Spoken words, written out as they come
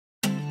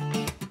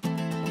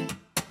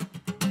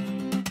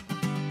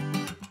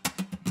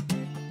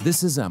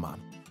This is Emma.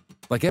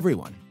 Like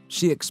everyone,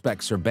 she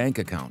expects her bank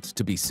account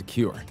to be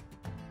secure.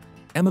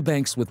 Emma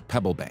banks with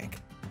Pebble Bank.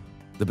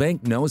 The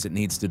bank knows it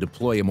needs to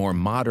deploy a more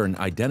modern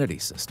identity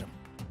system.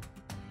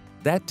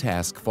 That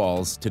task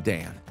falls to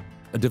Dan,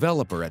 a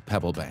developer at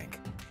Pebble Bank.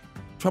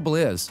 Trouble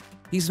is,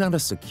 he's not a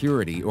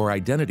security or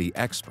identity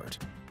expert.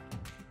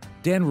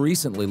 Dan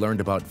recently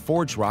learned about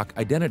ForgeRock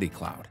Identity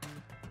Cloud.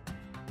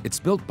 It's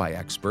built by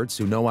experts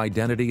who know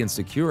identity and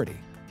security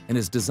and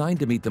is designed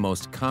to meet the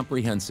most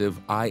comprehensive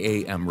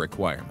IAM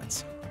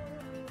requirements.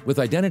 With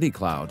Identity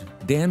Cloud,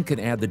 Dan can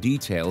add the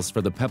details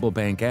for the Pebble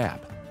Bank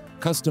app,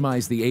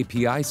 customize the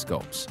API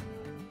scopes,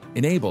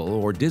 enable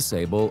or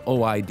disable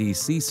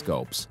OIDC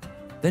scopes,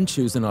 then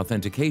choose an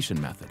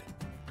authentication method.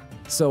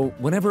 So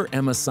whenever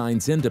Emma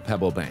signs into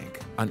Pebble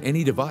Bank on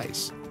any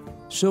device,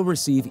 she'll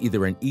receive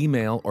either an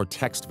email or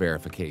text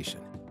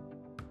verification,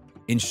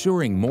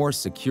 ensuring more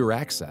secure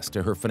access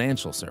to her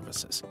financial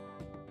services,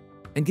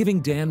 and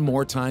giving Dan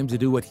more time to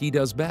do what he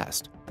does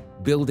best,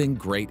 building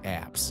great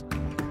apps.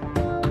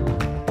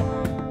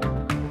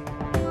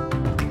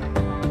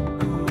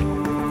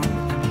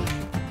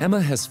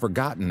 Emma has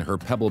forgotten her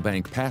Pebble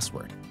Bank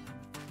password.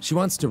 She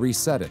wants to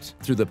reset it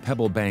through the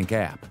Pebble Bank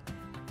app.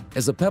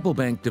 As a Pebble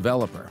Bank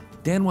developer,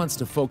 Dan wants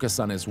to focus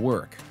on his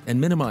work and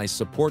minimize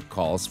support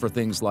calls for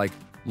things like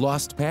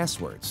lost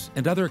passwords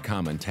and other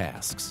common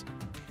tasks.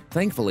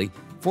 Thankfully,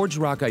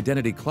 ForgeRock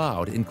Identity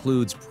Cloud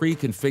includes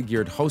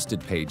pre-configured hosted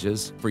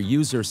pages for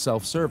user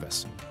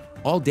self-service.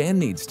 All Dan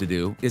needs to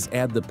do is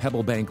add the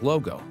Pebble Bank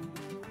logo.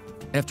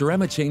 After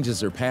Emma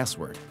changes her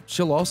password,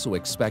 she'll also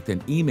expect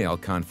an email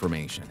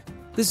confirmation.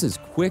 This is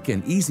quick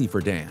and easy for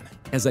Dan,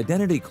 as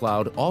Identity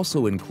Cloud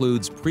also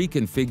includes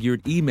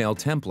pre-configured email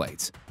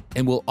templates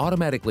and will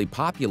automatically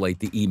populate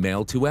the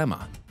email to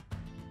Emma.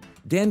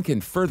 Dan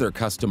can further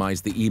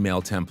customize the email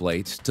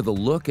template to the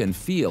look and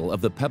feel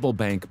of the Pebble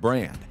Bank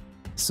brand.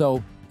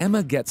 So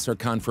Emma gets her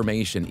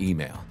confirmation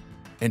email,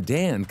 and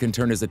Dan can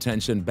turn his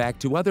attention back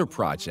to other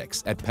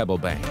projects at Pebble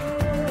Bank.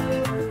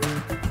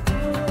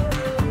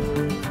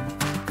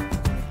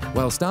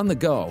 Whilst on the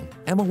go,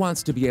 Emma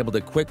wants to be able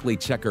to quickly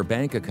check her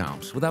bank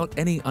account without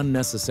any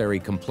unnecessary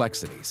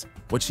complexities.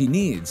 What she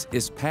needs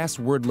is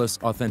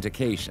passwordless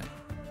authentication.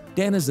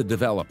 Dan is a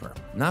developer,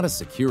 not a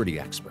security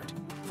expert.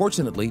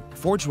 Fortunately,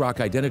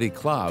 ForgeRock Identity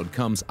Cloud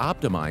comes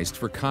optimized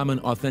for common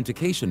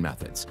authentication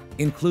methods,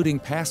 including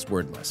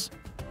passwordless,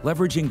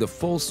 leveraging the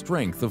full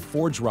strength of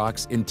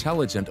ForgeRock's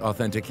intelligent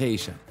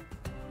authentication.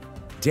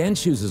 Dan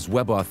chooses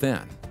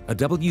WebAuthn, a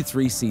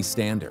W3C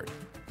standard,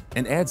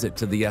 and adds it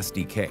to the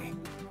SDK.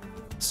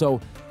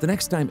 So, the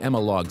next time Emma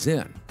logs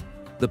in,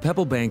 the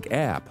Pebble Bank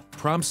app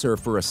prompts her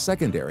for a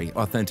secondary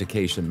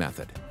authentication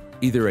method,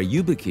 either a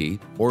YubiKey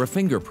or a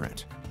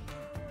fingerprint.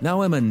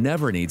 Now Emma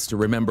never needs to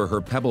remember her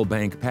Pebble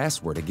Bank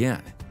password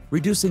again,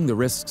 reducing the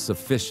risks of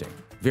phishing,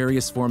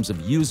 various forms of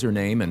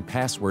username and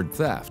password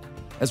theft,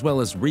 as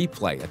well as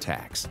replay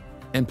attacks.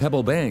 And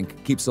Pebble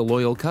Bank keeps a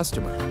loyal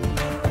customer.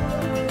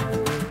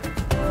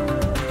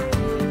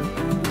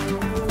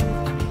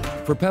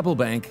 For Pebble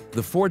Bank,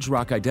 the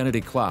ForgeRock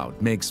Identity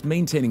Cloud makes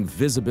maintaining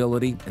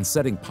visibility and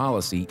setting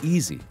policy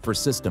easy for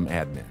system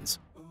admins.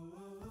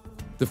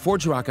 The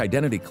ForgeRock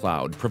Identity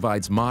Cloud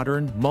provides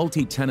modern,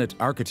 multi-tenant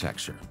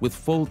architecture with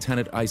full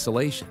tenant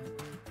isolation,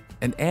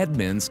 and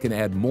admins can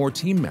add more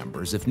team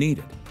members if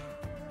needed.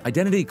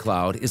 Identity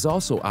Cloud is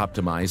also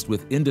optimized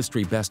with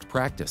industry best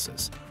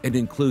practices and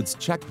includes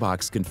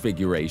checkbox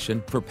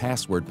configuration for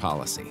password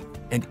policy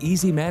and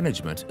easy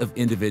management of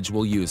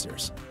individual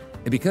users.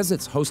 And because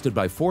it's hosted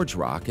by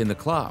ForgeRock in the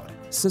cloud,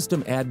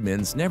 system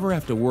admins never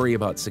have to worry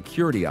about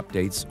security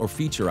updates or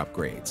feature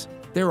upgrades.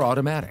 They're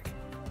automatic.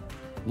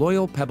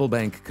 Loyal Pebble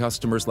Bank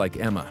customers like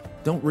Emma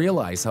don't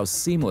realize how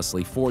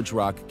seamlessly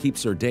ForgeRock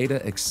keeps her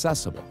data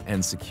accessible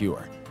and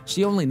secure.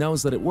 She only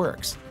knows that it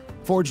works.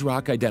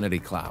 ForgeRock Identity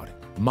Cloud.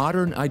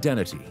 Modern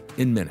identity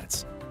in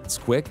minutes. It's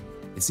quick,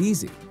 it's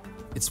easy,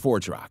 it's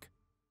ForgeRock.